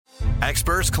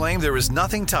Experts claim there is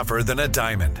nothing tougher than a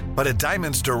diamond. But at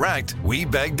Diamonds Direct, we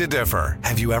beg to differ.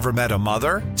 Have you ever met a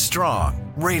mother?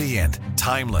 Strong, radiant,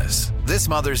 timeless. This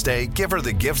Mother's Day, give her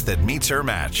the gift that meets her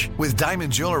match. With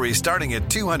diamond jewelry starting at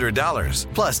 $200.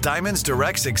 Plus Diamonds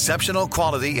Direct's exceptional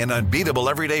quality and unbeatable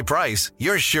everyday price,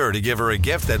 you're sure to give her a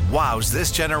gift that wows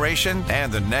this generation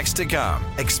and the next to come.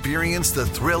 Experience the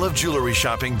thrill of jewelry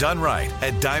shopping done right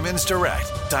at Diamonds Direct.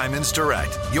 Diamonds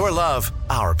Direct. Your love,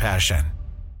 our passion.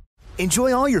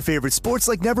 Enjoy all your favorite sports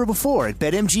like never before at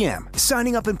BetMGM.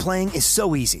 Signing up and playing is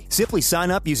so easy. Simply sign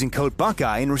up using code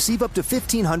Buckeye and receive up to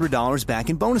 $1,500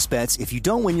 back in bonus bets if you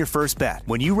don't win your first bet.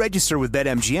 When you register with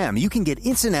BetMGM, you can get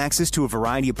instant access to a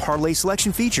variety of parlay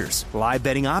selection features, live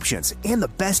betting options, and the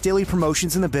best daily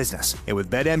promotions in the business. And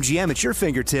with BetMGM at your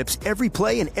fingertips, every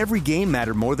play and every game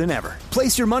matter more than ever.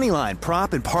 Place your moneyline,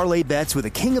 prop, and parlay bets with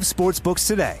the king of sportsbooks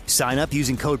today. Sign up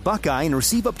using code Buckeye and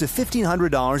receive up to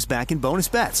 $1,500 back in bonus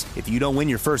bets if you don't win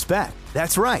your first bet.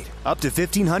 That's right, up to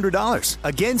 $1,500.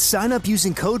 Again, sign up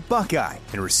using code Buckeye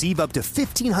and receive up to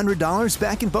 $1,500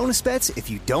 back in bonus bets if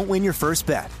you don't win your first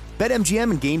bet.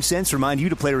 BetMGM and GameSense remind you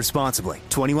to play responsibly.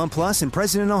 21 plus and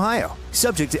present in Ohio.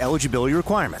 Subject to eligibility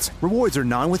requirements. Rewards are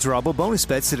non-withdrawable bonus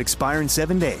bets that expire in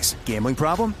 7 days. Gambling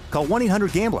problem? Call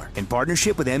 1-800-GAMBLER in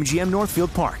partnership with MGM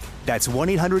Northfield Park. That's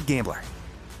 1-800-GAMBLER.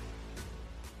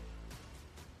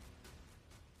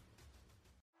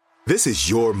 This is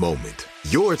your moment,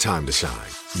 your time to shine,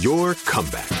 your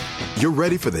comeback. You're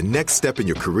ready for the next step in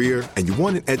your career, and you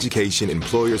want an education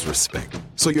employers respect.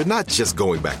 So you're not just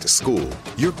going back to school,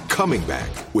 you're coming back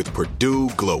with Purdue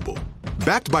Global.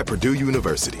 Backed by Purdue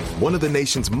University, one of the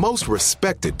nation's most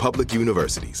respected public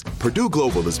universities, Purdue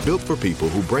Global is built for people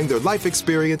who bring their life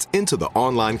experience into the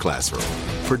online classroom.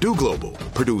 Purdue Global,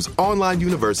 Purdue's online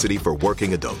university for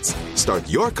working adults. Start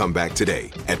your comeback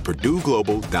today at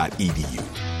purdueglobal.edu.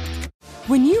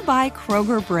 When you buy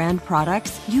Kroger brand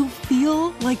products, you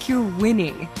feel like you're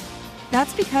winning.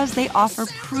 That's because they offer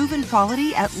proven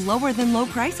quality at lower than low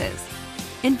prices.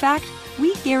 In fact,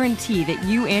 we guarantee that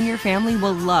you and your family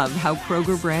will love how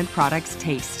Kroger brand products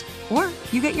taste, or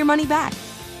you get your money back.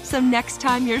 So next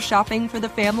time you're shopping for the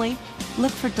family,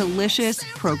 look for delicious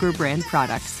Kroger brand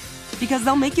products, because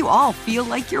they'll make you all feel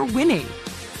like you're winning.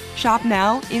 Shop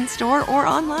now, in-store, or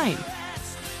online.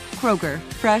 Kroger,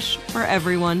 fresh for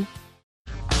everyone.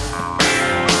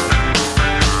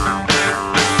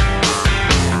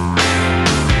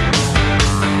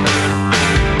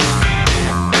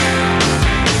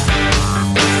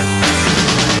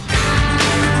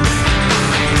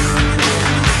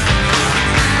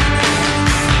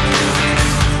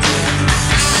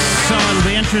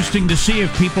 Interesting to see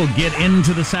if people get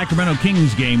into the Sacramento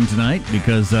Kings game tonight,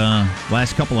 because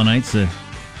last couple of nights they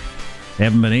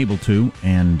haven't been able to,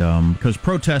 and because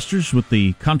protesters with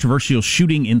the controversial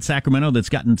shooting in Sacramento that's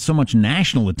gotten so much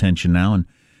national attention now, and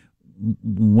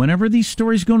whenever these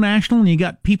stories go national and you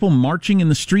got people marching in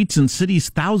the streets in cities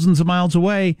thousands of miles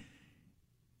away,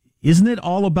 isn't it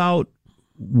all about,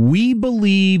 we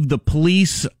believe the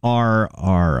police are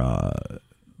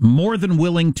more than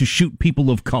willing to shoot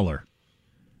people of color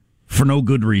for no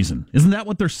good reason? Isn't that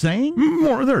what they're saying?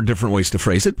 There are different ways to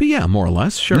phrase it, but yeah, more or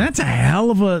less, sure. And that's a hell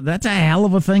of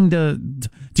a thing to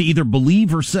either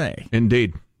believe or say.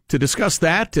 Indeed. To discuss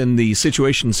that and the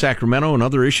situation in Sacramento and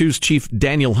other issues, Chief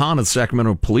Daniel Hahn of the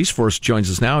Sacramento Police Force joins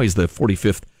us now. He's the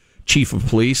 45th Chief of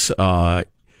Police. We'll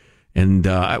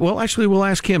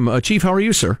ask him. Chief, how are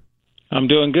you, sir? I'm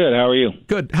doing good. How are you?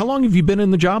 Good. How long have you been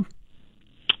in the job?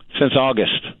 Since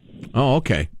August. Oh,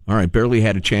 okay. All right. Barely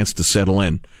had a chance to settle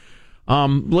in.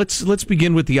 Let's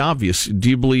begin with the obvious. Do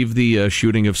you believe the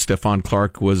shooting of Stephon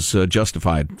Clark was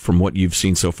justified from what you've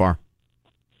seen so far?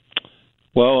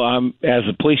 Well, as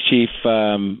a police chief,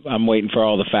 I'm waiting for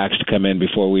all the facts to come in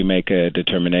before we make a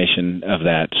determination of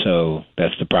that. So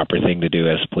that's the proper thing to do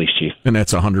as a police chief. And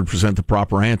that's 100% the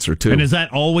proper answer, too. And is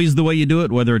that always the way you do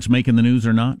it, whether it's making the news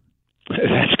or not?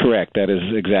 That's correct. That is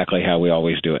exactly how we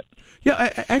always do it.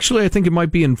 Yeah, I think it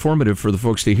might be informative for the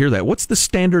folks to hear that. What's the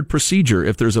standard procedure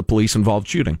if there's a police-involved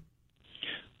shooting?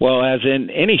 Well, as in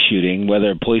any shooting,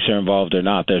 whether police are involved or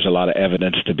not, there's a lot of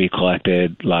evidence to be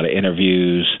collected, a lot of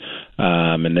interviews,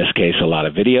 in this case, a lot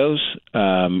of videos,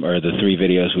 or the 3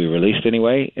 videos we released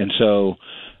anyway. And so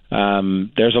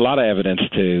there's a lot of evidence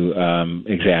to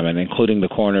examine, including the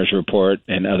coroner's report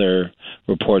and other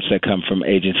reports that come from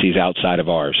agencies outside of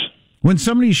ours. When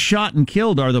somebody's shot and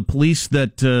killed, are the police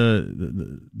that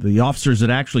the officers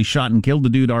that actually shot and killed the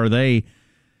dude, are they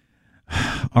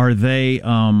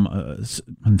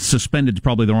suspended is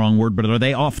probably the wrong word, but are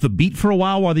they off the beat for a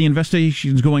while the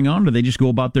investigation's going on? Do they just go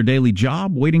about their daily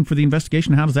job waiting for the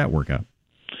investigation? How does that work out?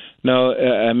 No,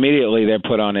 immediately they're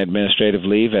put on administrative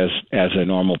leave as a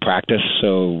normal practice.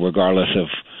 So regardless of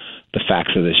the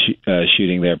facts of the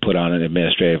shooting, they're put on an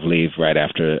administrative leave right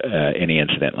after any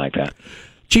incident like that.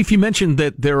 Chief, you mentioned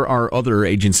that there are other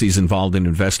agencies involved in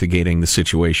investigating the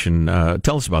situation.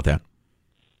 Tell us about that.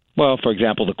 Well, for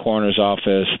example, the coroner's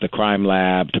office, the crime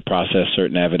lab to process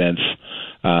certain evidence.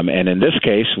 And in this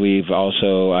case,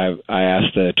 I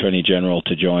asked the Attorney General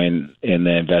to join in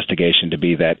the investigation to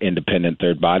be that independent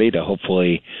third body to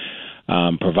hopefully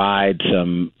provide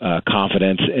some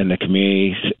confidence in the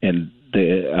community in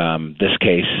this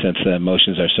case, since the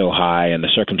emotions are so high and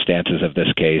the circumstances of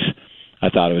this case. I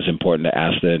thought it was important to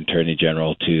ask the Attorney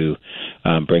General to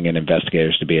bring in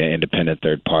investigators to be an independent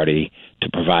third party to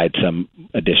provide some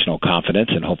additional confidence,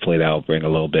 and hopefully that will bring a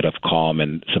little bit of calm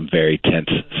in some very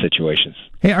tense situations.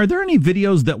 Hey, are there any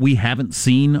videos that we haven't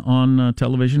seen on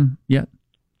television yet?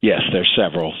 Yes, there's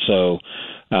several. So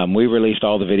we released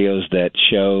all the videos that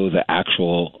show the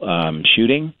actual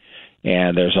shooting,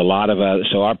 and there's a lot of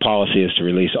so our policy is to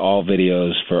release all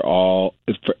videos for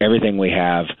everything we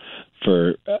have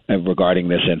for regarding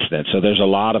this incident. So there's a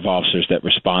lot of officers that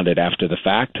responded after the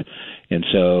fact, and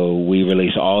so we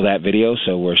release all that video.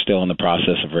 So we're still in the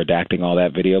process of redacting all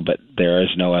that video, but there is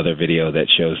no other video that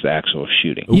shows the actual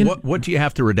shooting. What do you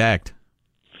have to redact?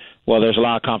 Well, there's a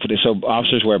lot of confidence. So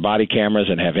officers wear body cameras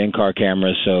and have in-car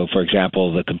cameras. So, for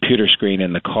example, the computer screen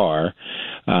in the car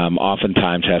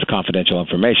oftentimes has confidential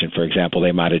information. For example,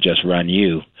 they might have just run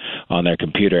you on their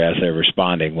computer as they're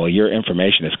responding. Well, your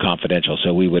information is confidential,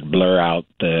 so we would blur out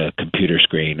the computer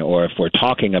screen. Or if we're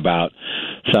talking about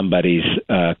somebody's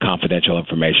confidential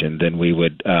information, then we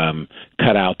would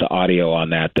cut out the audio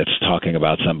on that's talking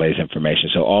about somebody's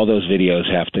information. So all those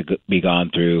videos have to be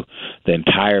gone through the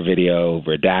entire video,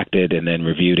 redacted, and then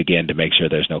reviewed again to make sure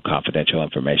there's no confidential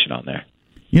information on there.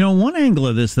 You know, one angle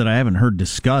of this that I haven't heard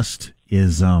discussed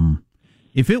is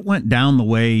if it went down the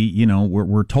way,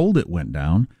 we're told it went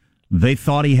down, they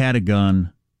thought he had a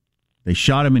gun, they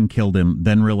shot him and killed him,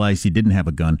 then realized he didn't have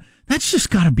a gun. That's just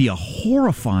got to be a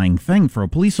horrifying thing for a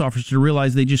police officer to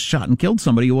realize they just shot and killed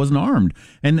somebody who wasn't armed.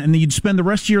 And you'd spend the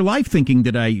rest of your life thinking,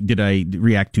 did I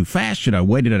react too fast? Should I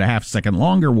waited a half second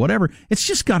longer? Whatever. It's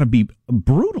just got to be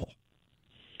brutal.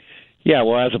 Yeah,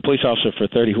 well, as a police officer for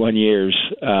 31 years,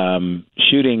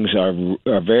 shootings are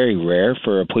very rare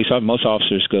for a police officer. Most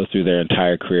officers go through their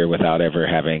entire career without ever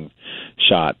having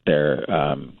shot their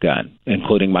gun,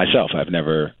 including myself. I've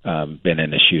never been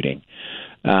in a shooting.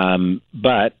 Most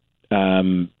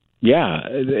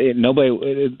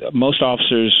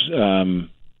officers,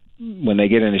 when they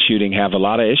get in a shooting, have a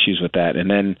lot of issues with that. And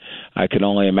then I can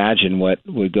only imagine what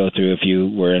would go through if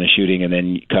you were in a shooting and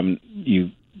then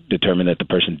you determine that the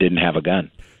person didn't have a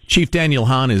gun. Chief Daniel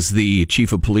Hahn is the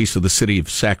chief of police of the city of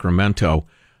Sacramento.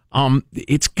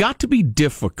 It's got to be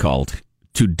difficult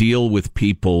to deal with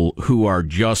people who are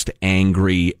just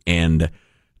angry and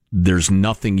there's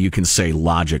nothing you can say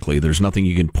logically. There's nothing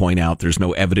you can point out. There's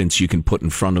no evidence you can put in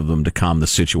front of them to calm the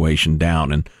situation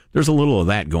down. And there's a little of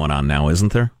that going on now,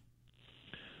 isn't there?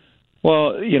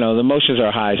 Well, the emotions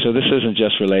are high, so this isn't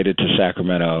just related to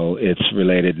Sacramento. It's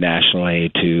related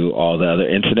nationally to all the other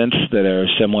incidents that are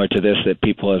similar to this that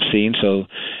people have seen. So,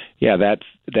 yeah, that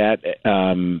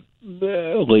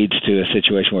leads to a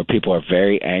situation where people are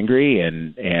very angry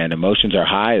and emotions are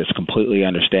high. It's completely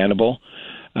understandable.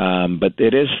 But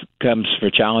it comes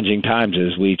for challenging times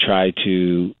as we try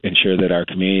to ensure that our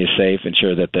community is safe,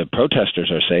 ensure that the protesters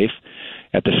are safe.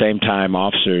 At the same time,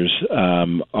 officers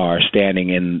are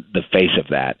standing in the face of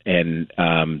that. And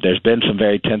there's been some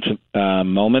very tense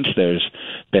moments. There's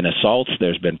been assaults.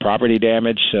 There's been property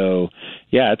damage. So,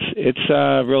 yeah, it's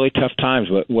really tough times.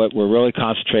 What we're really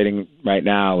concentrating right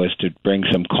now is to bring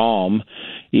some calm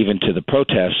even to the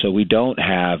protests so we don't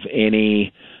have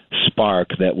any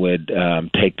spark that would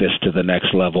take this to the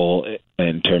next level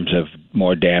in terms of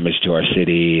more damage to our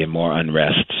city and more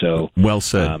unrest. So, well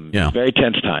said. Very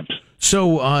tense times.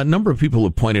 So a number of people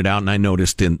have pointed out, and I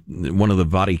noticed in one of the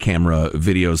body camera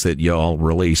videos that y'all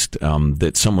released,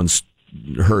 that someone's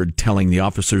heard telling the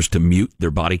officers to mute their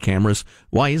body cameras.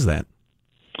 Why is that?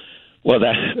 Well,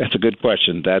 that's a good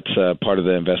question. That's part of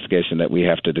the investigation that we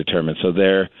have to determine. So is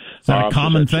that a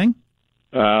common thing?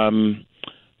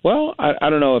 Well,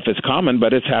 I don't know if it's common,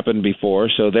 but it's happened before.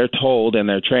 So they're told in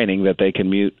their training that they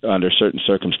can mute under certain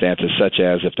circumstances, such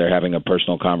as if they're having a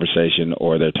personal conversation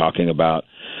or they're talking about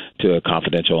to a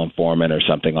confidential informant or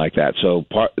something like that. So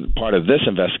part of this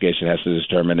investigation has to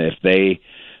determine if they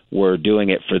were doing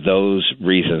it for those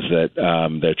reasons that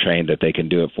they're trained that they can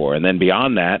do it for. And then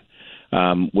beyond that,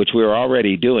 which we were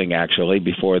already doing actually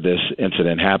before this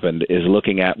incident happened, is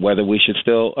looking at whether we should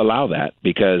still allow that.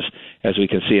 Because as we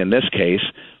can see in this case,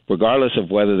 regardless of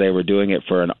whether they were doing it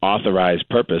for an authorized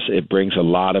purpose, it brings a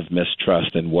lot of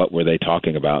mistrust in what were they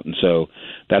talking about. And so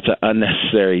that's an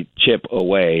unnecessary chip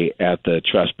away at the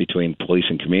trust between police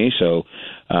and community. So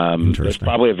there's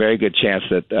probably a very good chance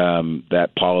that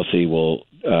that policy will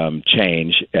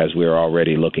change, as we were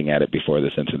already looking at it before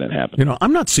this incident happened. You know,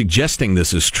 I'm not suggesting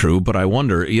this is true, but I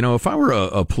wonder, you know, if I were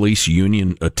a police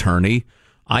union attorney,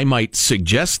 I might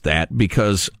suggest that,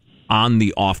 because on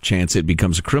the off chance it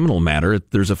becomes a criminal matter,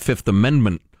 there's a Fifth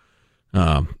Amendment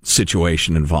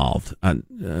situation involved.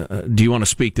 Do you want to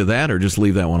speak to that, or just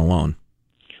leave that one alone?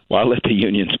 Well, I'll let the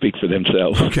union speak for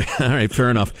themselves. Okay, all right,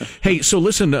 fair enough. Hey, so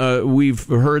listen, we've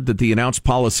heard that the announced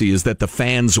policy is that the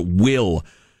fans will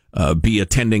be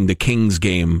attending the Kings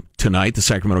game tonight, the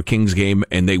Sacramento Kings game,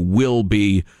 and they will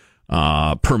be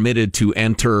permitted to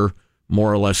enter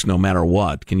more or less no matter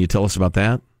what. Can you tell us about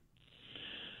that?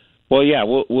 Well, yeah,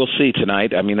 we'll see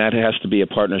tonight. I mean, that has to be a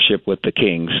partnership with the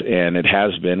Kings, and it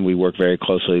has been. We work very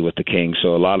closely with the Kings,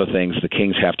 so a lot of things the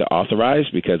Kings have to authorize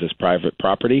because it's private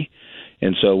property,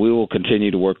 and so we will continue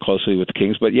to work closely with the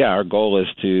Kings. But, yeah, our goal is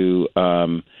to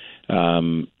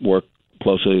work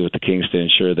closely with the Kings to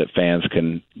ensure that fans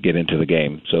can get into the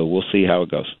game. So we'll see how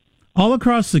it goes. All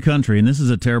across the country, and this is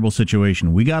a terrible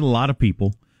situation, we got a lot of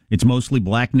people, it's mostly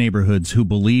black neighborhoods, who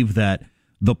believe that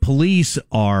the police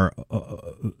are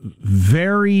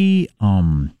very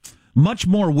much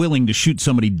more willing to shoot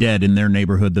somebody dead in their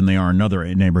neighborhood than they are in other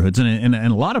neighborhoods. And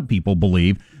a lot of people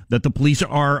believe that the police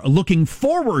are looking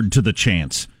forward to the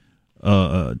chance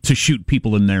to shoot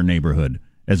people in their neighborhood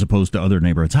as opposed to other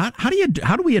neighborhoods. How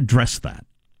do we address that?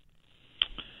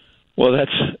 Well,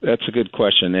 that's a good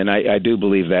question, and I do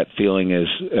believe that feeling is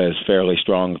fairly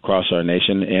strong across our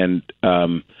nation, and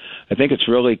I think it's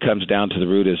really comes down to the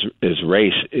root is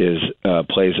race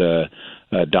plays a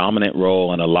dominant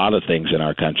role in a lot of things in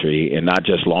our country, and not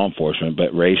just law enforcement,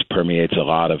 but race permeates a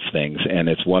lot of things, and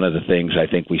it's one of the things I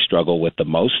think we struggle with the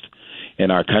most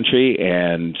in our country,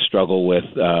 and struggle with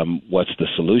what's the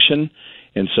solution.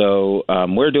 And so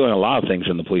we're doing a lot of things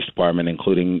in the police department,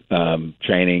 including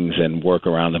trainings and work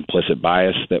around implicit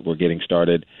bias that we're getting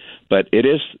started. But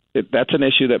that's an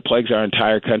issue that plagues our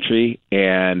entire country,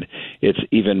 and it's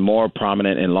even more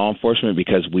prominent in law enforcement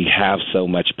because we have so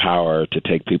much power to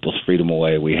take people's freedom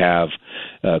away. We have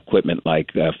equipment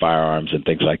like firearms and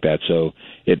things like that. So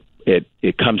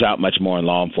it comes out much more in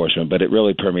law enforcement, but it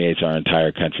really permeates our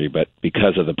entire country. But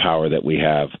because of the power that we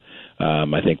have,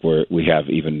 I think we have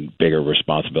even bigger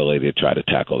responsibility to try to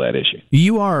tackle that issue.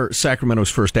 You are Sacramento's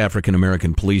first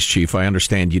African-American police chief. I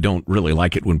understand you don't really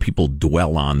like it when people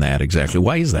dwell on that exactly.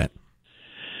 Why is that?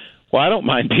 Well, I don't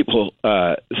mind people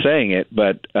saying it,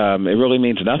 but it really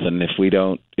means nothing if we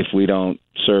don't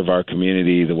serve our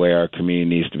community the way our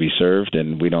community needs to be served,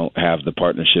 and we don't have the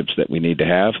partnerships that we need to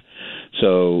have.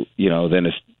 So, then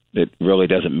it really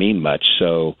doesn't mean much.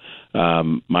 So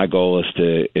my goal is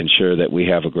to ensure that we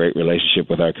have a great relationship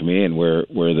with our community, and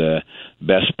we're the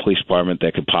best police department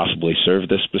that could possibly serve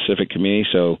this specific community.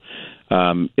 So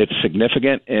it's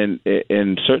significant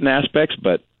in certain aspects,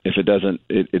 but if it doesn't,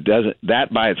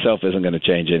 that by itself isn't going to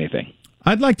change anything.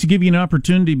 I'd like to give you an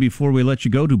opportunity before we let you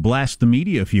go to blast the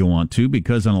media if you want to,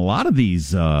 because in a lot of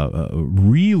these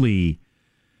really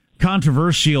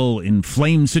controversial,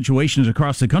 inflamed situations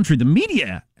across the country, the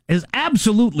media has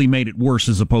absolutely made it worse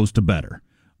as opposed to better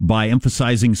by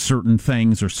emphasizing certain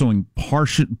things or showing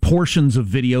portions of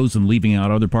videos and leaving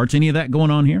out other parts. Any of that going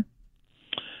on here?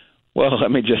 Well, let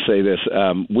me just say this.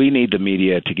 We need the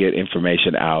media to get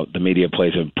information out. The media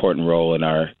plays an important role in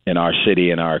our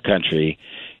city and our country,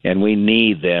 and we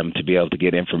need them to be able to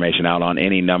get information out on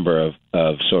any number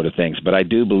of sort of things. But I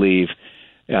do believe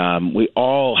we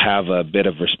all have a bit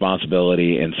of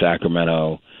responsibility in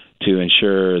Sacramento to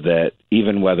ensure that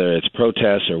even whether it's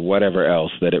protests or whatever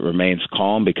else, that it remains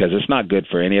calm, because it's not good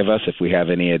for any of us if we have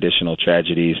any additional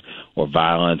tragedies or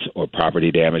violence or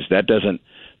property damage. That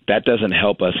doesn't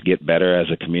help us get better as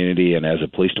a community and as a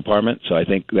police department. So I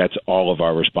think that's all of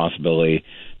our responsibility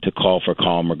to call for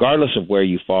calm, regardless of where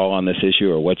you fall on this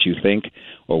issue or what you think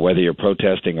or whether you're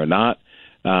protesting or not.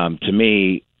 To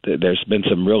me, there's been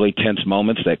some really tense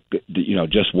moments that,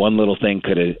 just one little thing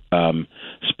could have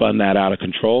spun that out of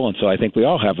control. And so I think we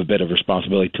all have a bit of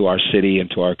responsibility to our city and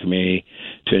to our community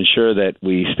to ensure that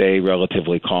we stay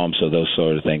relatively calm so those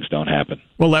sort of things don't happen.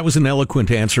 Well, that was an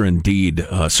eloquent answer indeed.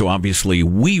 So obviously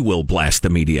we will blast the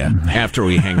media after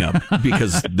we hang up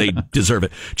because they deserve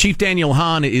it. Chief Daniel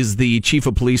Hahn is the Chief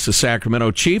of Police of Sacramento.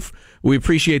 Chief, we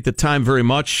appreciate the time very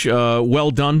much.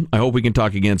 Well done. I hope we can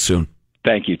talk again soon.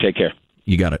 Thank you. Take care.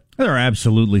 You got it. There are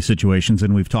absolutely situations,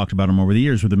 and we've talked about them over the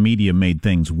years, where the media made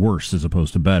things worse as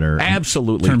opposed to better.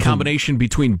 Absolutely. Combination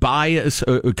between bias,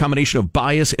 a combination of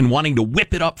bias and wanting to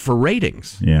whip it up for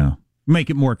ratings. Yeah. Make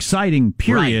it more exciting,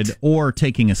 period, Right. or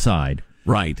taking a side.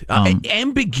 Right.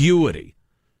 Ambiguity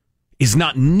is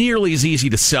not nearly as easy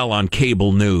to sell on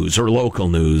cable news or local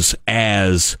news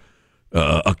as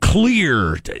a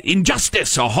clear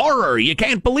injustice, a horror. You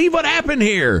can't believe what happened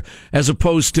here. As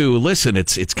opposed to, listen,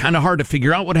 it's kind of hard to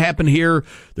figure out what happened here.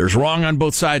 There's wrong on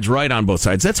both sides, right on both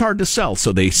sides. That's hard to sell.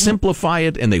 So they simplify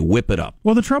it and they whip it up.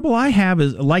 Well, the trouble I have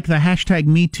is, like the hashtag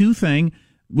 #MeToo thing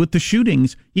with the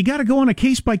shootings, you got to go on a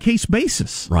case-by-case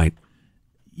basis. Right.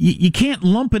 You can't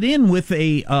lump it in with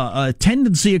a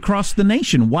tendency across the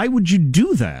nation. Why would you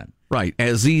do that? Right.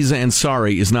 Aziz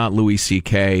Ansari is not Louis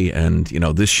C.K., and,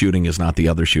 this shooting is not the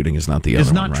other shooting, is not the other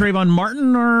It's not one, right? Trayvon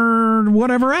Martin or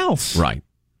whatever else. Right.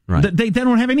 Right. They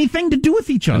don't have anything to do with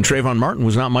each other. And Trayvon Martin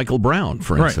was not Michael Brown,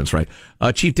 for instance, right?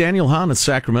 Chief Daniel Hahn at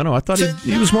Sacramento, I thought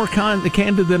he was more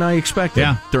candid than I expected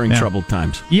during troubled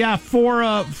times. Yeah,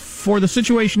 for the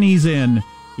situation he's in,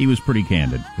 he was pretty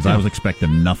candid, because I was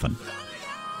expecting nothing,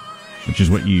 which is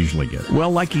what you usually get.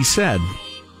 Well, like he said,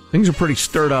 things are pretty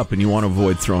stirred up, and you want to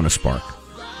avoid throwing a spark.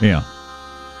 Yeah.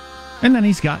 And then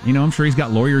he's got, I'm sure he's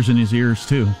got lawyers in his ears,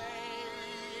 too.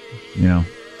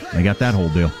 They got that whole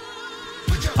deal.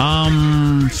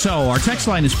 So our text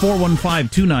line is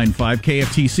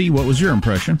 415-295-KFTC. What was your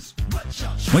impression?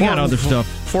 We got other stuff.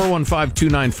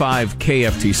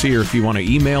 415-295-KFTC, or if you want to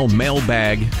email,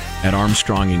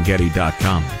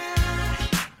 mailbag@armstrongandgetty.com.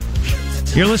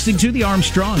 You're listening to the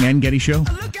Armstrong and Getty Show.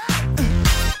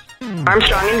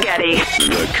 Armstrong and Getty.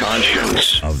 The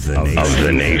conscience of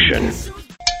the nation.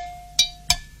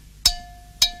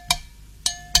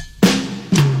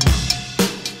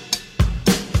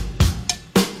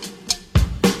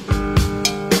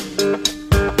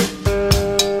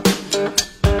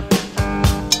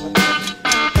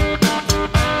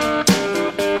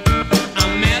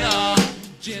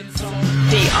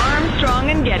 The Armstrong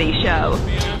and Getty Show.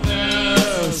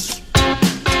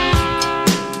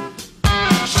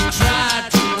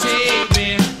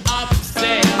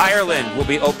 Ireland will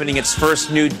be opening its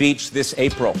first nude beach this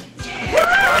April.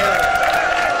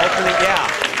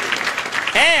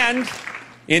 And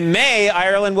in May,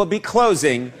 Ireland will be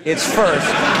closing its first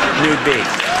nude beach.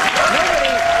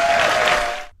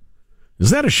 Is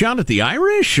that a shot at the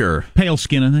Irish, or? Pale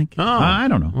skin, I think. Oh. I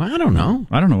don't know. I don't know.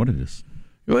 I don't know what it is.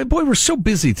 Boy, we're so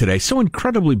busy today, so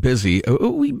incredibly busy.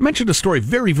 We mentioned a story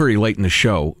very, very late in the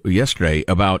show yesterday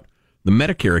about the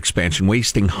Medicare expansion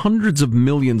wasting hundreds of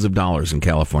millions of dollars in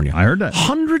California. I heard that.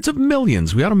 Hundreds of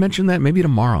millions. We ought to mention that maybe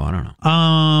tomorrow. I don't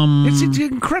know. It's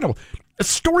incredible. A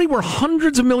story where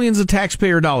hundreds of millions of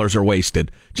taxpayer dollars are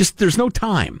wasted. Just, there's no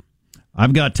time.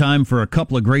 I've got time for a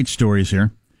couple of great stories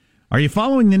here. Are you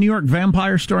following the New York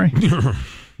vampire story?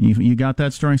 You got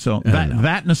that story? So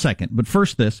that in a second. But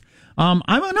first this. I'm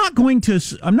not going to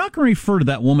refer to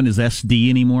that woman as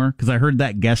SD anymore, because I heard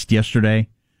that guest yesterday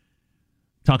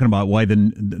talking about why the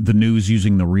news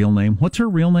using the real name. What's her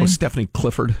real name? Stephanie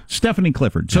Clifford. Stephanie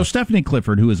Clifford. So Yeah. Stephanie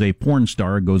Clifford, who is a porn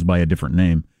star, goes by a different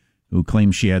name, who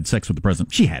claims she had sex with the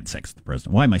president. She had sex with the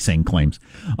president. Why am I saying claims?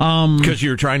 Because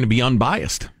you're trying to be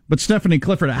unbiased. But Stephanie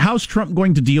Clifford, how's Trump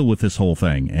going to deal with this whole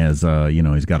thing? As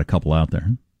he's got a couple out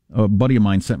there. A buddy of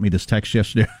mine sent me this text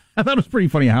yesterday. I thought it was pretty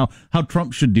funny how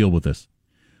Trump should deal with this.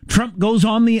 Trump goes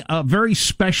on the very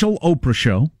special Oprah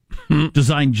show,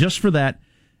 designed just for that,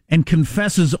 and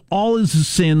confesses all his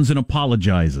sins and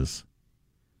apologizes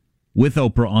with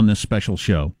Oprah on this special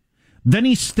show. Then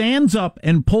he stands up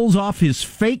and pulls off his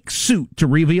fake suit to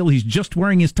reveal he's just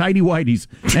wearing his tighty-whities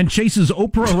and chases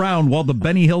Oprah around while the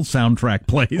Benny Hill soundtrack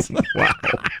plays.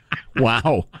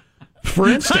 Wow. For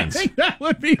instance. I think that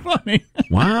would be funny.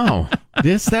 Wow.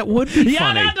 Yes, that would be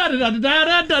funny.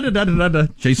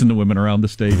 Chasing the women around the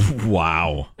stage.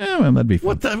 Wow. Yeah, well, that'd be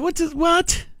fun.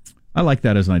 What? I like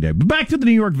that as an idea. But back to the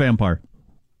New York vampire.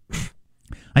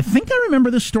 I think I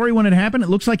remember this story when it happened. It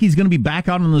looks like he's going to be back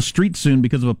out on the street soon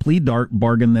because of a plea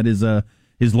bargain that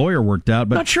his lawyer worked out.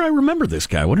 But not sure I remember this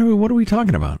guy. What are we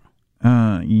talking about?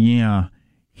 Yeah.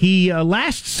 He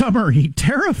last summer he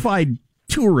terrified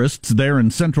tourists there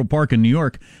in Central Park in New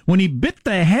York when he bit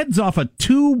the heads off of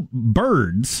two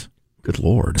birds. Good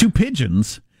Lord. Two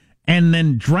pigeons, and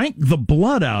then drank the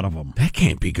blood out of them. That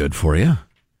can't be good for you.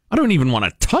 I don't even want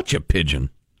to touch a pigeon.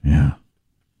 Yeah.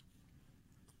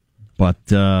 But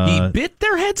he bit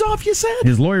their heads off, you said?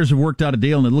 His lawyers have worked out a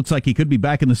deal, and it looks like he could be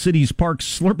back in the city's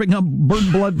parks slurping up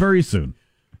bird blood very soon.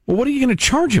 Well, what are you going to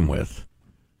charge him with?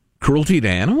 Cruelty to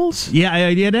animals? Yeah,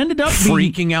 it ended up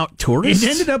freaking out tourists.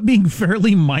 It ended up being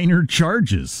fairly minor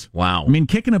charges. Wow. I mean,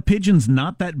 kicking a pigeon's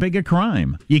not that big a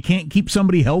crime. You can't keep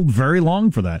somebody held very long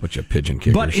for that. Bunch of pigeon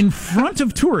kickers. But in front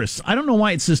of tourists, I don't know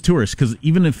why it says tourists, because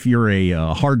even if you're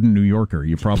a hardened New Yorker,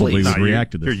 you probably would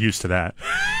react to this. You're used to that.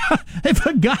 If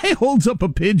a guy holds up a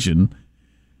pigeon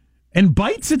and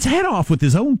bites its head off with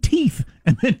his own teeth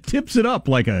and then tips it up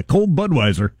like a cold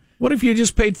Budweiser. What if you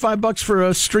just paid $5 for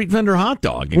a street vendor hot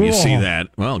dog and you see that?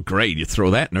 Well, great. You throw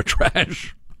that in the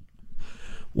trash.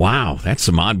 Wow, that's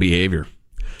some odd behavior.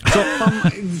 So,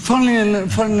 funnily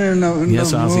enough,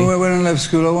 yes, Ozzy? when I left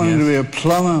school, I wanted to be a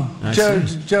plumber.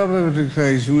 Job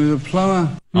application was a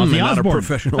plumber. Ozzy not Osbourne. A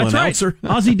professional That's announcer.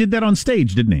 Right. Ozzy did that on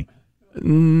stage, didn't he?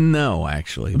 No,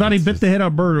 actually. I thought he bit the head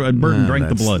of a bird and drank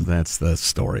the blood. That's the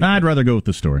story. I'd rather go with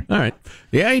the story. All right.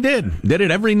 Yeah, he did. Did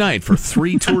it every night for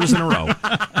 3 tours in a row.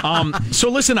 So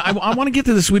listen, I want to get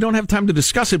to this. We don't have time to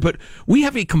discuss it, but we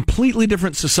have a completely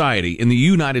different society in the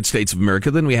United States of America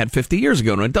than we had 50 years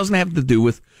ago. And it doesn't have to do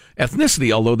with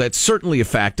ethnicity, although that's certainly a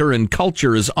factor, and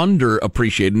culture is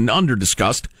underappreciated and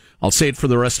under-discussed. I'll say it for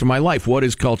the rest of my life. What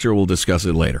is culture? We'll discuss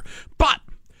it later. But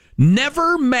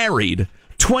never married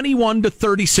 21 to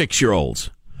 36-year-olds.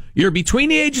 You're between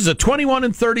the ages of 21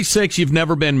 and 36. You've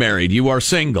never been married. You are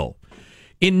single.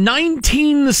 In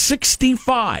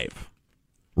 1965,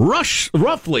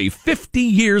 roughly 50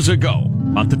 years ago,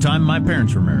 about the time my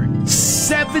parents were married,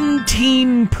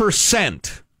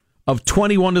 17% of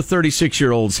 21 to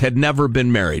 36-year-olds had never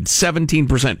been married.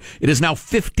 17%. It is now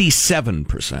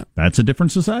 57%. That's a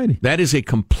different society. That is a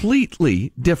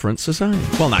completely different society.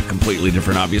 Well, not completely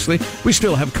different, obviously. We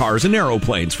still have cars and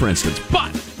aeroplanes, for instance,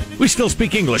 but we still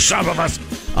speak English, some of us.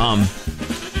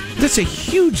 That's a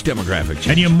huge demographic change.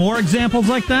 And you have more examples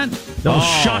like that? That'll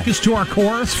shock us to our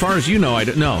core? As far as you know,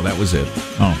 no, that was it.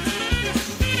 Oh.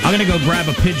 I'm going to go grab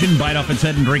a pigeon, bite off its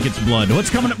head, and drink its blood.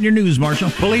 What's coming up in your news, Marshall?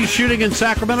 Police shooting in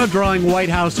Sacramento drawing White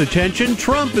House attention.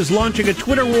 Trump is launching a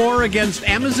Twitter war against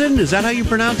Amazon. Is that how you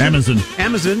pronounce it?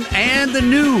 Amazon. And the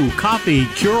new coffee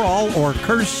cure-all or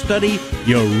curse study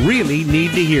you really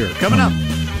need to hear. Coming up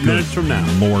minutes from now.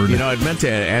 Lord. You know, I'd meant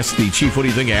to ask the chief, what do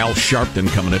you think of Al Sharpton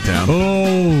coming to town?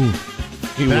 Oh.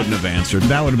 He wouldn't have answered.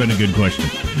 That would have been a good question.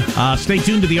 Stay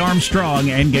tuned to the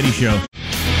Armstrong and Getty Show.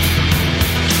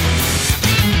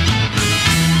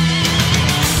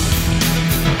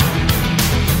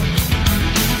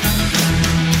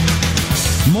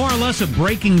 More or less a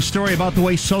breaking story about the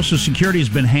way Social Security has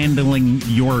been handling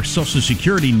your Social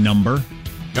Security number.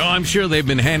 Oh, I'm sure they've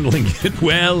been handling it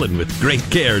well and with great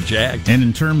care, Jack. And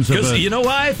in terms of... Because you know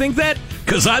why I think that?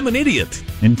 Because I'm an idiot.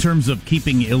 In terms of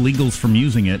keeping illegals from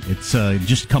using it, it's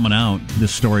just coming out,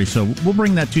 this story. So we'll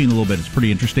bring that to you in a little bit. It's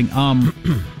pretty interesting. I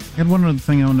had one other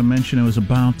thing I wanted to mention. It was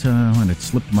about... and it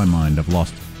slipped my mind. I've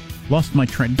lost my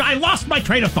train... I lost my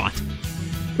train of thought!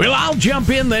 Well, I'll jump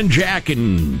in then, Jack,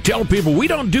 and tell people we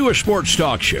don't do a sports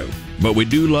talk show, but we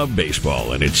do love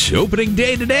baseball, and it's opening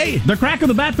day today. The crack of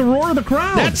the bat, the roar of the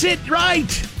crowd. That's it, right.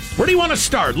 Where do you want to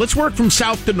start? Let's work from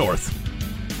south to north.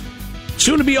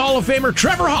 Soon-to-be Hall of Famer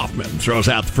Trevor Hoffman throws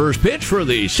out the first pitch for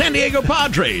the San Diego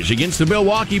Padres against the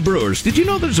Milwaukee Brewers. Did you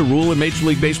know there's a rule in Major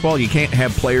League Baseball? You can't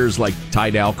have players like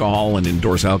tie to alcohol and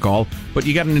endorse alcohol, but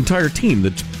you got an entire team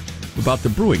that's about the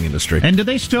brewing industry. And do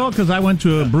they still, because I went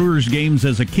to Brewers games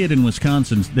as a kid in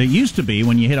Wisconsin, they used to be,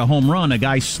 when you hit a home run, a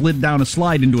guy slid down a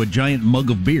slide into a giant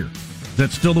mug of beer. Is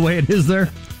that still the way it is there?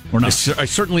 Or not? I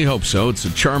certainly hope so. It's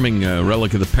a charming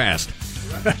relic of the past.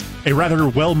 A rather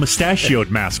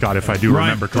well-mustachioed mascot, if I do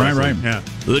remember correctly. Right. Yeah.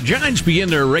 The Giants begin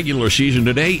their regular season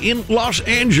today in Los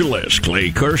Angeles.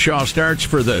 Clay Kershaw starts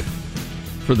against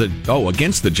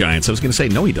the Giants. I was going to say,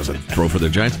 no, he doesn't throw for the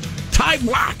Giants. Ty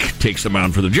Blach takes the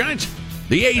mound for the Giants.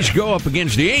 The A's go up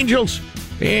against the Angels.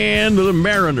 And the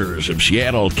Mariners of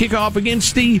Seattle kick off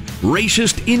against the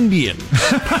racist Indians.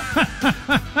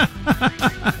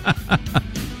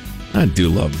 I do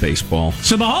love baseball.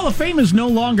 So the Hall of Fame is no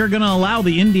longer going to allow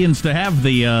the Indians to have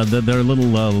their little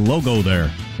logo there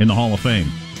in the Hall of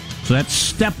Fame. So that's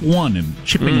step one in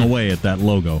chipping away at that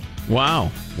logo.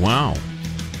 Wow.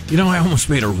 You know, I almost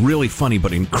made a really funny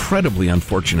but incredibly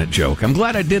unfortunate joke. I'm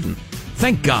glad I didn't.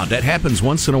 Thank God, that happens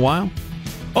once in a while.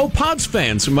 Oh, Pods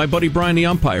fans, my buddy Brian the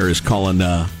umpire is calling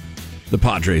the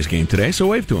Padres game today, so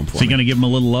wave to him for me. Is he going to give him a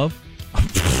little love?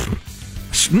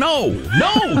 No,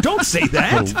 don't say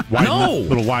that.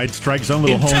 Little wide strike zone,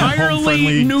 little entirely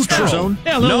home-friendly neutral zone.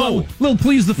 Yeah, little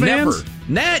please the fans.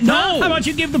 Never. No. How about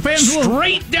you give the fans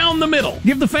straight down the middle?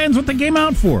 Give the fans what they came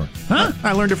out for, huh?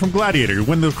 I learned it from Gladiator. You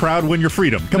win the crowd, win your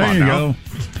freedom. Come on now. Go.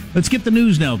 Let's get the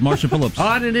news now with Marcia Phillips.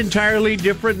 On an entirely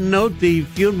different note, the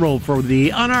funeral for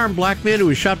the unarmed black man who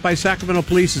was shot by Sacramento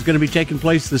police is going to be taking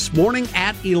place this morning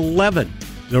at 11.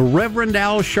 The Reverend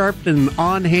Al Sharpton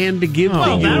on hand to give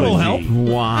the that'll help.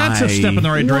 Why? That's a step in the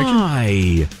right direction.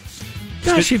 Why?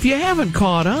 Gosh, if you haven't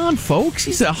caught on, folks,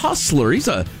 he's a hustler. He's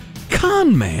a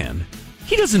con man.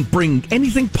 He doesn't bring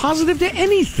anything positive to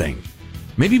anything.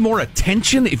 Maybe more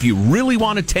attention. If you really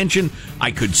want attention,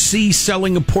 I could see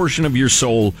selling a portion of your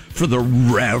soul for the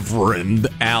Reverend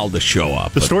Al to show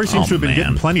up. The story seems to have been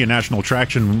getting plenty of national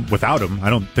traction without him. I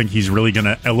don't think he's really going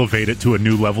to elevate it to a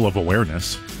new level of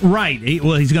awareness. Right.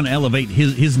 Well, he's going to elevate.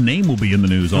 His name will be in the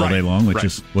news all day long, which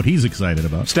is what he's excited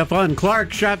about. Stephon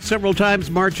Clark shot several times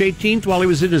March 18th while he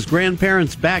was in his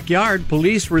grandparents' backyard.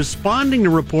 Police responding to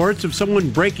reports of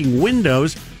someone breaking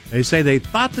windows. They say they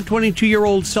thought the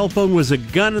 22-year-old's cell phone was a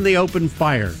gun and they opened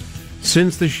fire.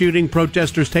 Since the shooting,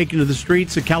 protesters taken to the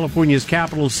streets of California's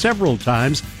capital several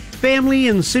times, family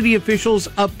and city officials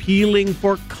appealing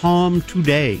for calm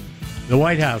today. The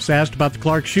White House asked about the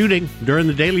Clark shooting during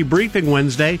the daily briefing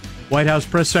Wednesday. White House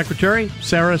Press Secretary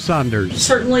Sarah Sanders.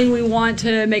 Certainly we want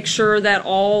to make sure that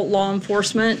all law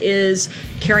enforcement is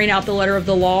carrying out the letter of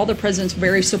the law. The president's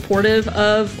very supportive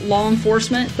of law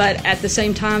enforcement, but at the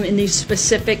same time, in these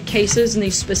specific cases, in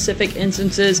these specific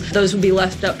instances, those would be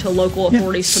left up to local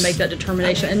authorities to make that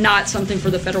determination and not something for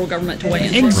the federal government to weigh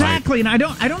in. Exactly, and I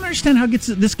don't understand how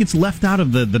this gets left out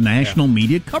of the national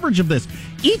media coverage of this.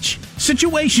 Each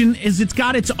situation it's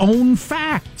got its own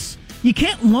facts. You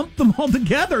can't lump them all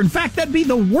together. In fact, that'd be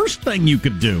the worst thing you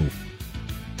could do.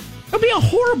 That'd be a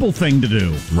horrible thing to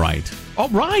do. Right. Oh,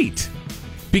 right.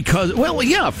 Because, well,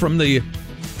 yeah, from the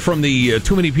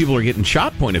too many people are getting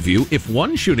shot point of view, if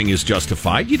one shooting is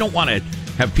justified, you don't want to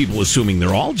have people assuming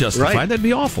they're all justified. Right. That'd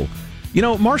be awful. You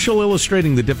know, Marshall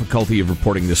illustrating the difficulty of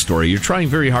reporting this story. You're trying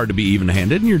very hard to be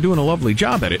even-handed, and you're doing a lovely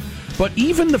job at it. But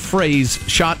even the phrase,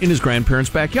 shot in his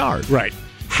grandparents' backyard. Right.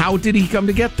 How did he come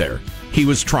to get there? He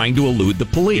was trying to elude the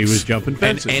police. He was jumping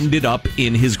fences. And ended up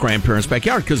in his grandparents'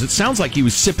 backyard, because it sounds like he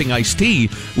was sipping iced tea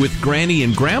with Granny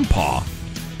and Grandpa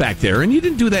back there, and you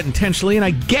didn't do that intentionally, and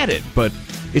I get it, but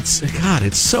it's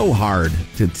so hard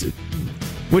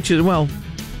which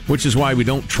is why we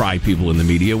don't try people in the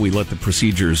media. We let the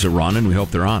procedures run, and we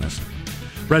hope they're honest.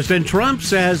 President Trump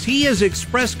says he has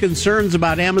expressed concerns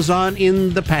about Amazon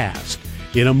in the past.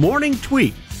 In a morning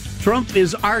tweet, Trump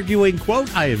is arguing,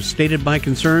 quote, I have stated my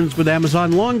concerns with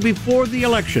Amazon long before the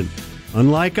election.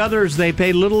 Unlike others, they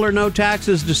pay little or no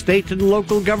taxes to state and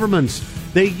local governments.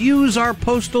 They use our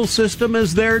postal system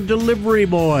as their delivery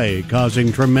boy,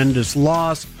 causing tremendous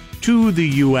loss to the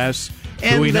U.S.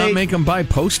 Do we not make them buy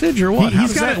postage or what? How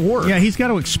does that work? Yeah, he's got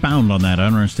to expound on that. I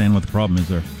don't understand what the problem is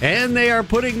there. And they are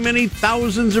putting many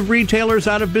thousands of retailers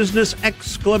out of business,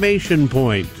 exclamation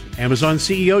point. Amazon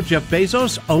CEO Jeff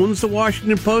Bezos owns the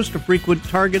Washington Post, a frequent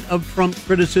target of Trump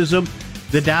criticism.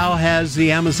 The Dow has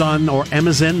the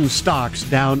Amazon stocks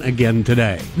down again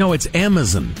today. No, it's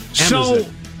Amazon.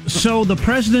 So the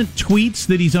president tweets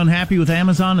that he's unhappy with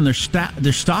Amazon, and their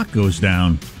stock goes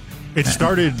down. It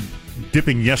started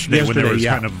dipping yesterday when there was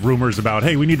kind of rumors about,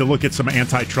 hey, we need to look at some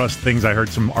antitrust things I heard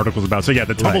some articles about. So, yeah,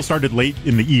 the tumble started late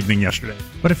in the evening yesterday.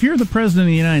 But if you're the president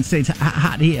of the United States,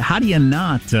 how do you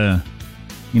not,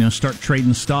 start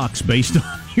trading stocks based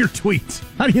on your tweets?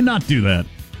 How do you not do that?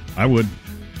 I would.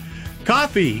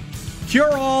 Coffee,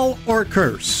 cure all or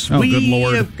curse? Oh, good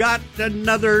Lord. We have got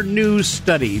another new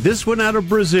study. This one out of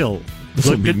Brazil. This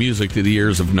will be music to the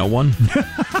ears of no one.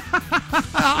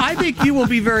 I think you will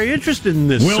be very interested in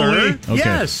this, sir. We? Okay.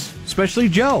 Yes, especially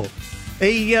Joe.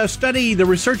 A study, the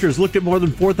researchers looked at more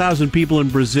than 4,000 people in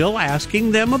Brazil,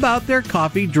 asking them about their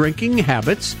coffee drinking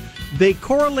habits. They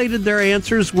correlated their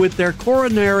answers with their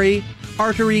coronary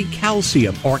artery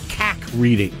calcium, or CAC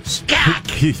readings.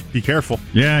 CAC! Be careful.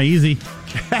 Yeah, easy.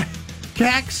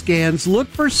 CAC scans look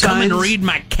for signs... Come and read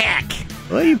my CAC.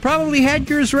 Well, you probably had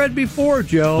yours read before,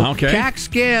 Joe. Okay. CAC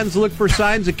scans look for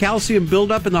signs of calcium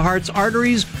buildup in the heart's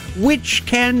arteries, which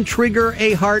can trigger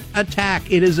a heart attack.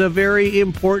 It is a very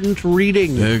important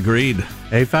reading. Agreed.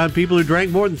 They found people who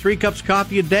drank more than 3 cups of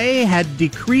coffee a day had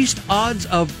decreased odds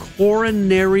of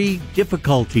coronary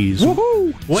difficulties.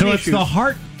 Woohoo! It's the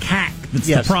heart CAC that's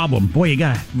the problem. Boy, you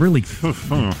got to really...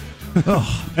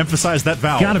 emphasize that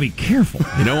vowel. Got to be careful.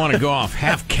 You don't want to go off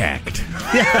half-cacked.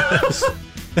 Yes.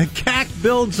 The CAC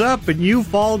builds up and you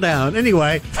fall down.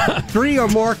 Anyway, 3 or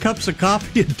more cups of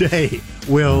coffee a day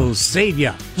will save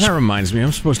you. That reminds me,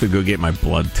 I'm supposed to go get my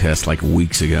blood test like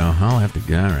weeks ago. I'll have to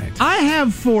go. All right. I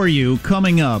have for you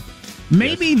coming up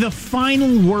Maybe the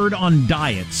final word on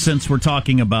diets, since we're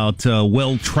talking about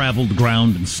well-traveled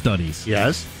ground and studies.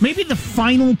 Yes. Maybe the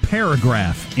final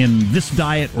paragraph in this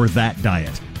diet or that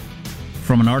diet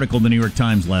from an article in the New York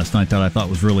Times last night that I thought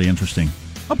was really interesting.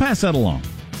 I'll pass that along.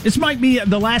 This might be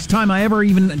the last time I ever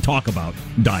even talk about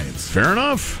diets. Fair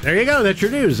enough. There you go. That's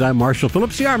your news. I'm Marshall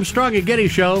Phillips, the Armstrong and Getty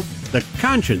Show, the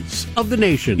conscience of the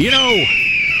nation. You know,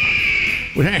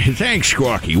 thanks,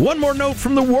 Squawky. One more note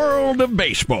from the world of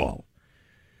baseball.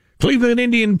 Cleveland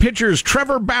Indian pitchers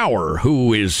Trevor Bauer,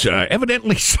 who is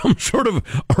evidently some sort of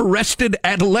arrested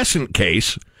adolescent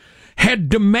case, had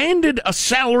demanded a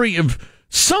salary of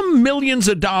some millions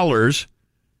of dollars.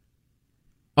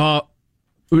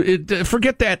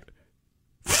 Forget that,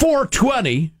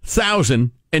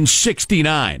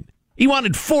 $420,069. He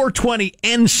wanted $420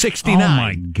 and $69. Oh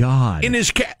my God! In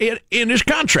his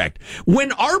contract.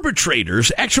 When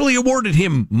arbitrators actually awarded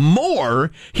him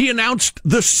more, he announced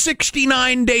the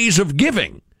 69 days of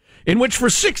giving, in which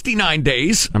for 69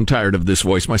 days, I'm tired of this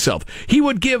voice myself, he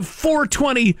would give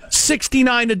 $420,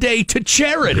 $69 a day to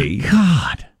charity. Oh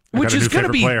God. Which is going to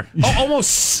be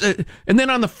almost, and then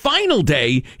on the final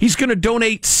day, he's going to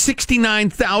donate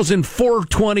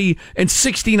 $69,420 and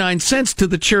 69 cents to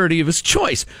the charity of his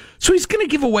choice. So he's going to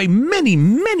give away many,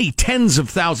 many tens of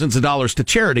thousands of dollars to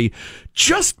charity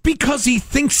just because he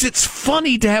thinks it's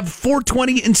funny to have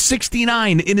 $420 and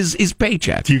 69 in his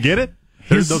paycheck. Do you get it?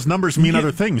 Those numbers mean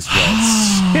other things,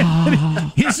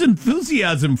 Joe. His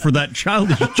enthusiasm for that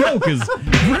childish joke is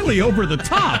really over the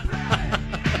top.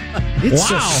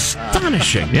 It's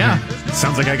astonishing. Yeah.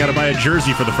 Sounds like I got to buy a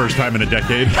jersey for the first time in a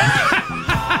decade.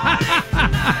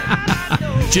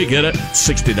 Did you get it?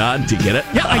 69, did you get it?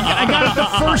 Yeah, I got it the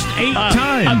first 8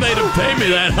 times. I made him pay me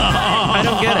that. I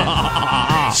don't get it.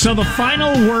 So the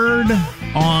final word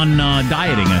on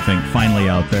dieting, I think, finally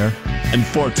out there. And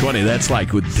 420, that's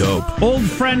like with dope. Old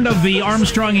friend of the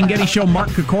Armstrong and Getty Show, Mark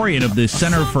Krikorian of the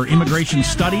Center for Immigration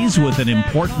Studies, with an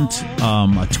important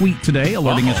a tweet today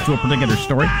alerting us to a particular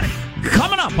story.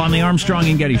 Coming up on the Armstrong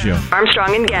and Getty Show.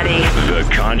 Armstrong and Getty. The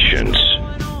conscience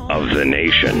of the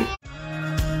nation.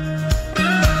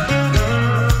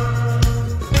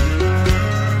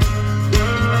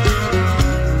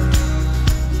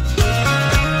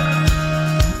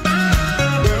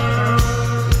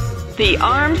 The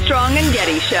Armstrong and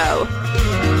Getty Show.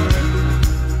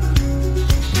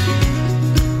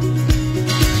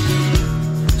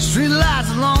 Street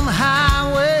lights along the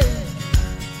highway,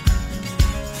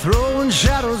 throwing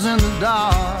shadows in the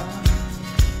dark.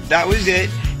 That was it,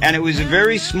 and it was a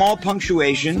very small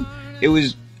punctuation. It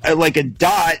was like a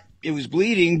dot. It was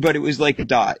bleeding, but it was like a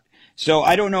dot. So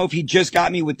I don't know if he just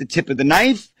got me with the tip of the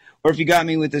knife or if he got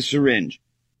me with a syringe.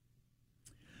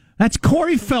 That's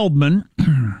Corey Feldman,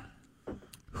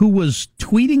 who was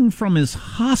tweeting from his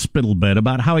hospital bed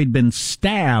about how he'd been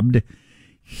stabbed,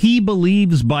 he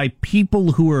believes, by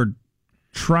people who are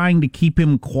trying to keep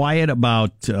him quiet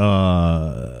about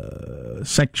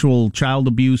sexual child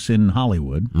abuse in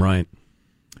Hollywood. Right.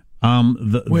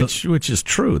 Which is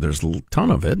true. There's a ton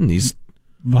of it, and he's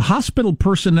the hospital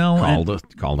personnel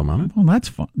called him on it. Well, that's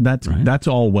fun. That's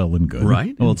all well and good.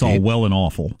 Right. Well, it's all well and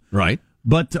awful. Right.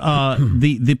 But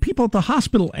the people at the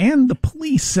hospital and the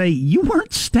police say, you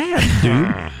weren't stabbed,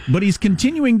 dude. But he's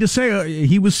continuing to say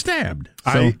he was stabbed.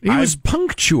 So he was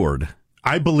punctured.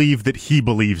 I believe that he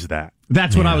believes that.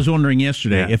 That's what I was wondering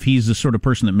yesterday, if he's the sort of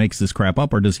person that makes this crap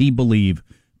up, or does he believe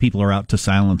people are out to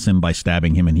silence him by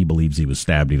stabbing him and he believes he was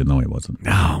stabbed even though he wasn't?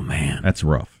 Oh, man. That's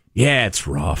rough. Yeah, it's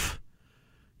rough.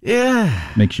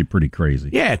 Yeah. Makes you pretty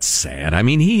crazy. Yeah, it's sad. I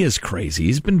mean, he is crazy.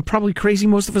 He's been probably crazy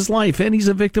most of his life, and he's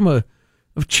a victim of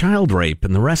child rape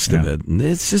and the rest of it. And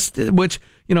it's just, which,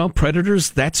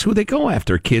 predators, that's who they go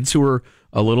after. Kids who are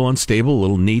a little unstable, a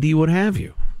little needy, what have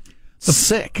you.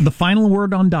 Sick. The final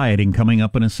word on dieting coming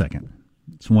up in a second.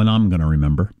 It's one I'm going to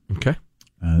remember. Okay.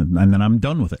 And then I'm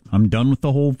done with it. I'm done with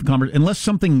the whole conversation. Unless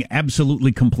something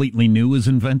absolutely completely new is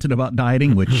invented about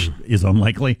dieting, which is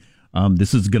unlikely,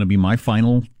 this is going to be my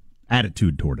final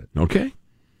attitude toward it. Okay.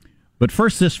 But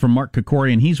first, this from Mark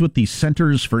Krikorian. He's with the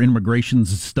Centers for Immigration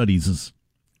Studies.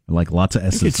 I like lots of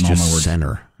S's in all my words.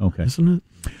 Center. Okay. Isn't it?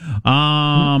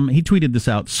 He tweeted this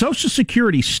out. Social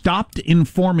Security stopped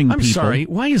informing people. I'm sorry.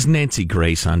 Why is Nancy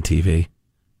Grace on TV?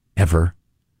 Ever?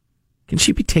 Can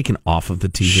she be taken off of the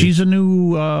TV? She's a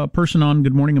new person on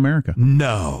Good Morning America.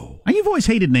 No. You've always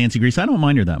hated Nancy Grace. I don't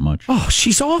mind her that much. Oh,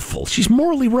 she's awful. She's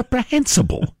morally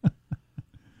reprehensible.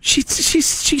 She's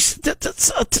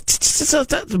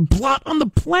a blot on the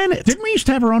planet. Didn't we used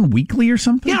to have her on weekly or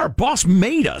something? Yeah, our boss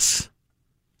made us.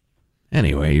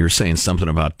 Anyway, you're saying something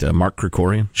about Mark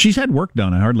Krikorian? She's had work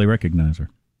done. I hardly recognize her.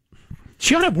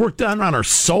 She ought to have work done on her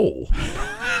soul.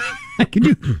 Could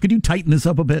you tighten this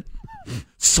up a bit?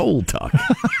 Soul tuck.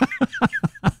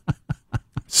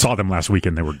 Saw them last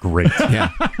weekend. They were great.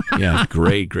 Yeah,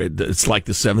 great. It's like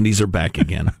the 70s are back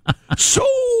again.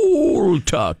 Soul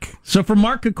tuck. So from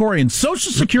Mark Kokorian,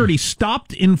 Social Security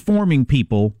stopped informing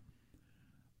people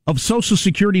of Social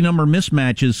Security number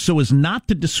mismatches so as not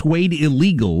to dissuade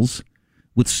illegals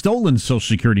with stolen Social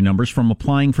Security numbers from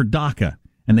applying for DACA.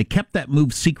 And they kept that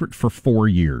move secret for 4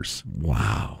 years.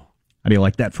 Wow. How do you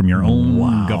like that from your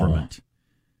own government?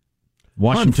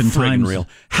 Washington Times. Real.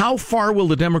 How far will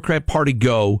the Democrat Party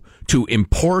go to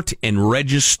import and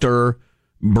register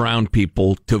brown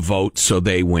people to vote so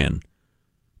they win?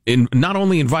 Not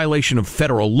only in violation of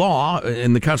federal law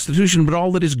and the Constitution, but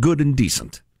all that is good and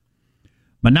decent.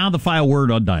 But now the final word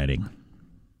on dieting.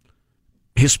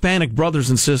 Hispanic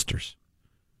brothers and sisters.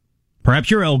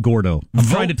 Perhaps you're El Gordo. I'm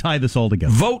trying to tie this all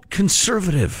together. Vote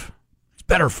conservative. It's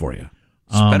better for you.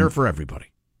 It's better for everybody.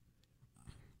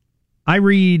 I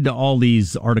read all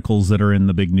these articles that are in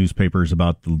the big newspapers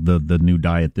about the new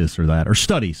diet, this or that, or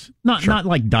studies. Not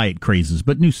like diet crazes,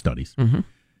 but new studies. Mm-hmm.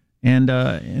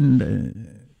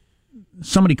 And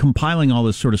somebody compiling all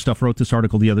this sort of stuff wrote this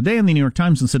article the other day in the New York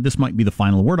Times and said this might be the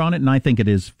final word on it, and I think it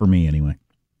is for me anyway.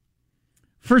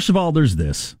 First of all, there's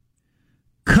this.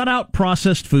 Cut out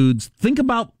processed foods. Think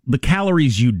about the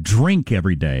calories you drink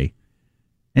every day,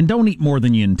 and don't eat more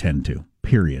than you intend to.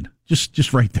 Period.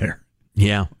 Just right there.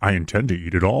 Yeah. I intend to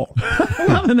eat it all.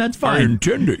 Well, then that's fine. I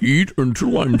intend to eat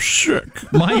until I'm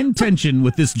sick. My intention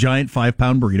with this giant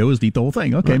 5-pound burrito is to eat the whole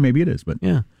thing. Okay, maybe it is, but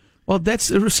yeah. Well,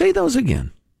 say those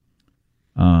again.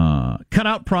 Cut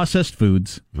out processed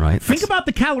foods. Right. Think about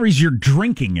the calories you're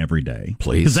drinking every day.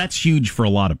 Please. Because that's huge for a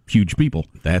lot of huge people.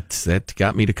 That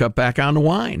got me to cut back on the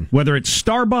wine. Whether it's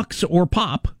Starbucks or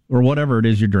pop or whatever it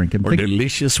is you're drinking. Or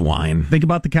delicious wine. Think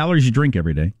about the calories you drink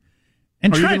every day.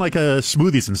 And even like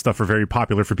smoothies and stuff are very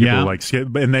popular for people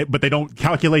but they don't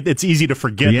calculate. It's easy to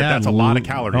forget that that's a lot of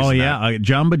calories. Oh, yeah.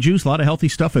 Jamba Juice, a lot of healthy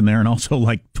stuff in there, and also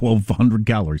like 1,200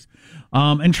 calories.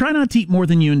 And try not to eat more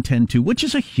than you intend to, which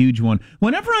is a huge one.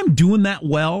 Whenever I'm doing that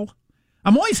well,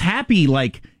 I'm always happy,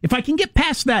 like, if I can get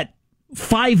past that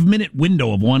 5-minute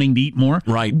window of wanting to eat more.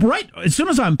 Right. As soon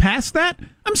as I'm past that,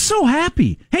 I'm so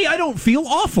happy. Hey, I don't feel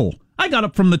awful. I got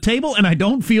up from the table and I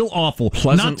don't feel awful.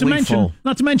 Pleasantly full.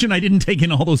 Not to mention I didn't take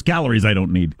in all those calories I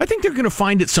don't need. I think they're going to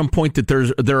find at some point that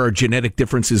there are genetic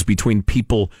differences between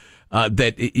people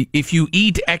that if you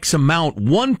eat X amount,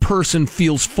 one person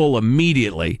feels full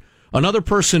immediately. Another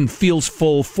person feels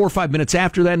full 4 or 5 minutes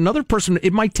after that. Another person,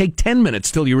 it might take 10 minutes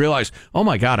till you realize, oh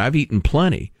my God, I've eaten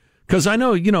plenty. Because I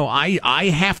know, I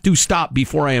have to stop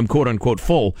before I am quote unquote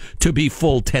full to be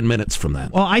full 10 minutes from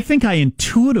that. Well, I think I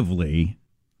intuitively,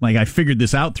 like I figured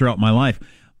this out throughout my life,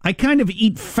 I kind of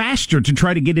eat faster to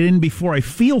try to get it in before I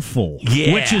feel full.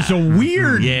 Yeah. Which is a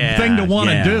weird thing to want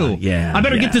to do. Yeah. I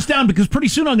better get this down because pretty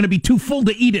soon I'm going to be too full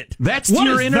to eat it. That's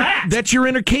your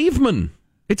inner caveman.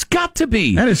 It's got to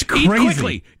be. That is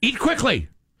crazy. Eat quickly.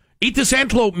 Eat this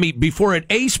antelope meat before it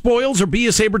A, spoils, or B,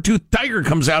 a saber-toothed tiger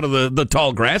comes out of the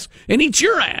tall grass and eats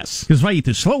your ass. Because if I eat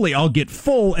this slowly, I'll get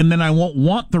full, and then I won't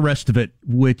want the rest of it,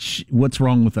 what's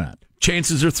wrong with that?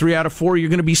 Chances are 3 out of 4 you're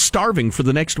going to be starving for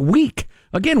the next week.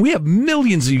 Again, we have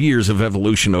millions of years of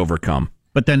evolution to overcome.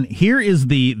 But then here is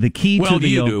the key to the... Well,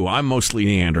 you do. I'm mostly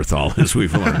Neanderthal, as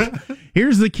we've learned.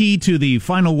 Here's the key to the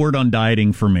final word on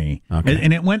dieting for me. Okay.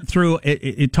 And it went through,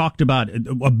 it talked about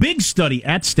a big study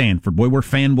at Stanford. Boy, we're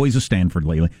fanboys of Stanford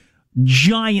lately.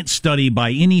 Giant study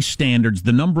by any standards,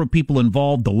 the number of people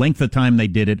involved, the length of time they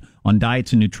did it on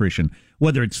diets and nutrition.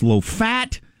 Whether it's low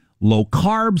fat, low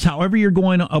carbs, however you're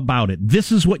going about it,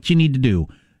 this is what you need to do.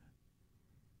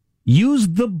 Use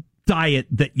the diet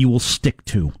that you will stick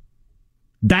to.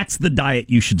 That's the diet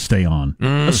you should stay on.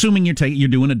 Assuming you're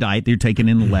doing a diet that you're taking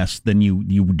in less than you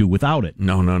do without it.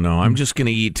 No. I'm just going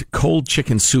to eat cold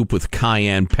chicken soup with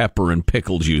cayenne pepper and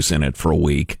pickle juice in it for a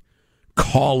week.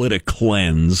 Call it a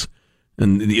cleanse.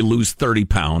 And you lose 30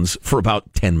 pounds for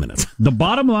about 10 minutes. The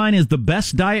bottom line is the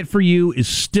best diet for you is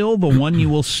still the one you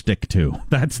will stick to.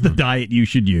 That's the diet you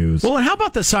should use. Well, and how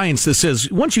about the science that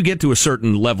says once you get to a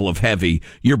certain level of heavy,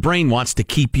 your brain wants to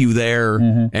keep you there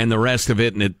and the rest of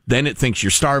it, and then it thinks you're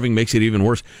starving, makes it even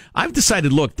worse. I've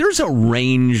decided, look, there's a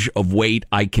range of weight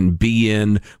I can be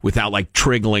in without like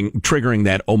triggering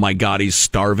that, oh my God, he's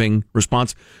starving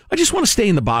response. I just want to stay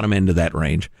in the bottom end of that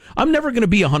range. I'm never going to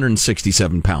be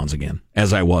 167 pounds again,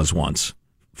 as I was once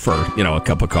for, a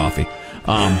cup of coffee.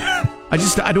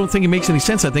 I don't think it makes any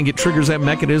sense. I think it triggers that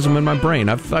mechanism in my brain.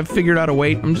 I've figured out a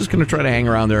weight. I'm just going to try to hang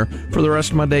around there for the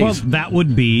rest of my days. Well, that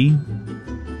would be,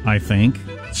 I think,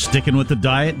 sticking with the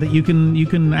diet that you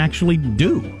can actually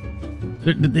do.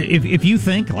 If you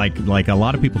think like a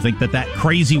lot of people think that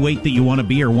crazy weight that you want to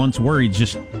be or once were,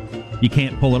 just you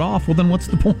can't pull it off, well then what's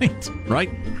the point, right?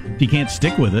 If you can't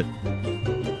stick with it.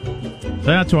 So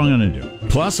that's what I'm going to do.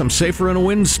 Plus, I'm safer in a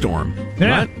windstorm.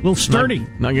 Yeah, right? a little sturdy.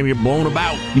 Not going to get blown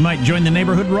about. You might join the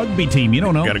neighborhood rugby team. You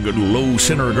don't know. Got a good low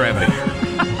center of gravity.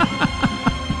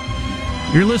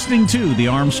 You're listening to the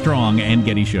Armstrong and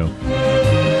Getty Show.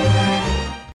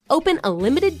 Open a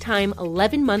limited-time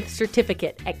 11-month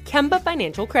certificate at Kemba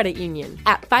Financial Credit Union.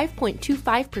 At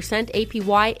 5.25%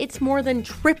 APY, it's more than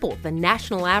triple the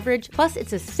national average, plus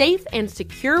it's a safe and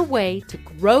secure way to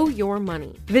grow your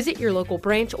money. Visit your local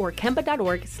branch or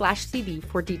kemba.org/cb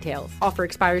for details. Offer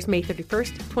expires May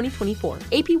 31st, 2024.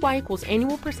 APY equals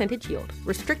annual percentage yield.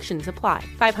 Restrictions apply.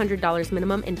 $500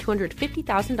 minimum and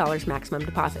 $250,000 maximum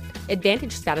deposit.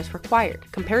 Advantage status required.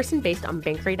 Comparison based on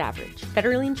bank rate average.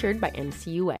 Federally insured by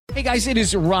NCUA. Hey guys, it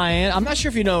is Ryan. I'm not sure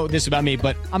if you know this about me,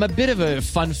 but I'm a bit of a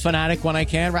fun fanatic when I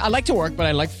can. I like to work, but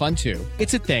I like fun too.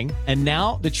 It's a thing. And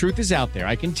now the truth is out there.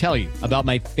 I can tell you about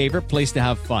my favorite place to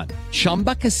have fun.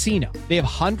 Chumba Casino. They have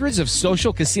hundreds of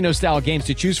social casino style games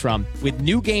to choose from with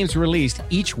new games released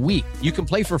each week. You can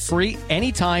play for free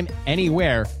anytime,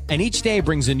 anywhere. And each day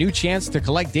brings a new chance to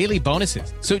collect daily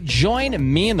bonuses. So join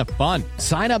me in the fun.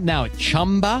 Sign up now at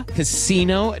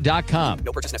ChumbaCasino.com.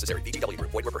 No purchase necessary. VGW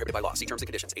Group. Void where prohibited by law. See terms and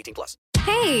conditions. 18+.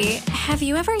 Hey, have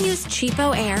you ever used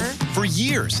Cheapo Air? For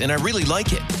years, and I really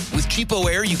like it. With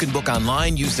Cheapo Air, you can book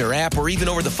online, use their app, or even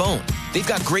over the phone. They've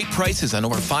got great prices on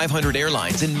over 500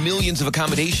 airlines and millions of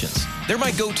accommodations. They're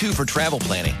my go-to for travel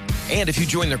planning. And if you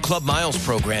join their Club Miles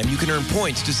program, you can earn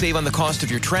points to save on the cost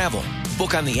of your travel.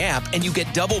 Book on the app and you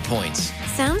get double points.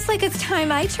 Sounds like it's time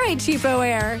I tried Cheapo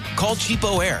Air. Call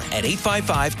Cheapo Air at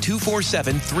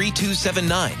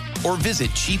 855-247-3279 or visit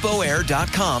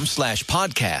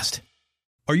cheapoair.com/podcast.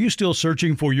 Are you still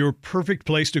searching for your perfect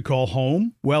place to call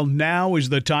home? Well, now is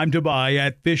the time to buy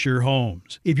at Fisher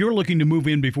Homes. If you're looking to move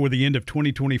in before the end of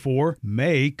 2024,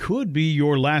 May could be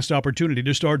your last opportunity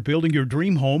to start building your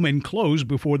dream home and close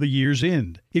before the year's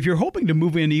end. If you're hoping to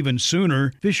move in even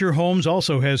sooner, Fisher Homes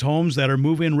also has homes that are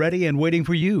move-in ready and waiting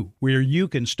for you, where you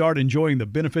can start enjoying the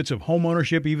benefits of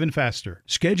homeownership even faster.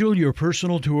 Schedule your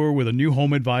personal tour with a new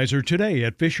home advisor today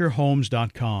at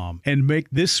FisherHomes.com and make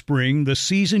this spring the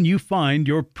season you find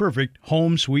your perfect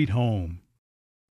home sweet home.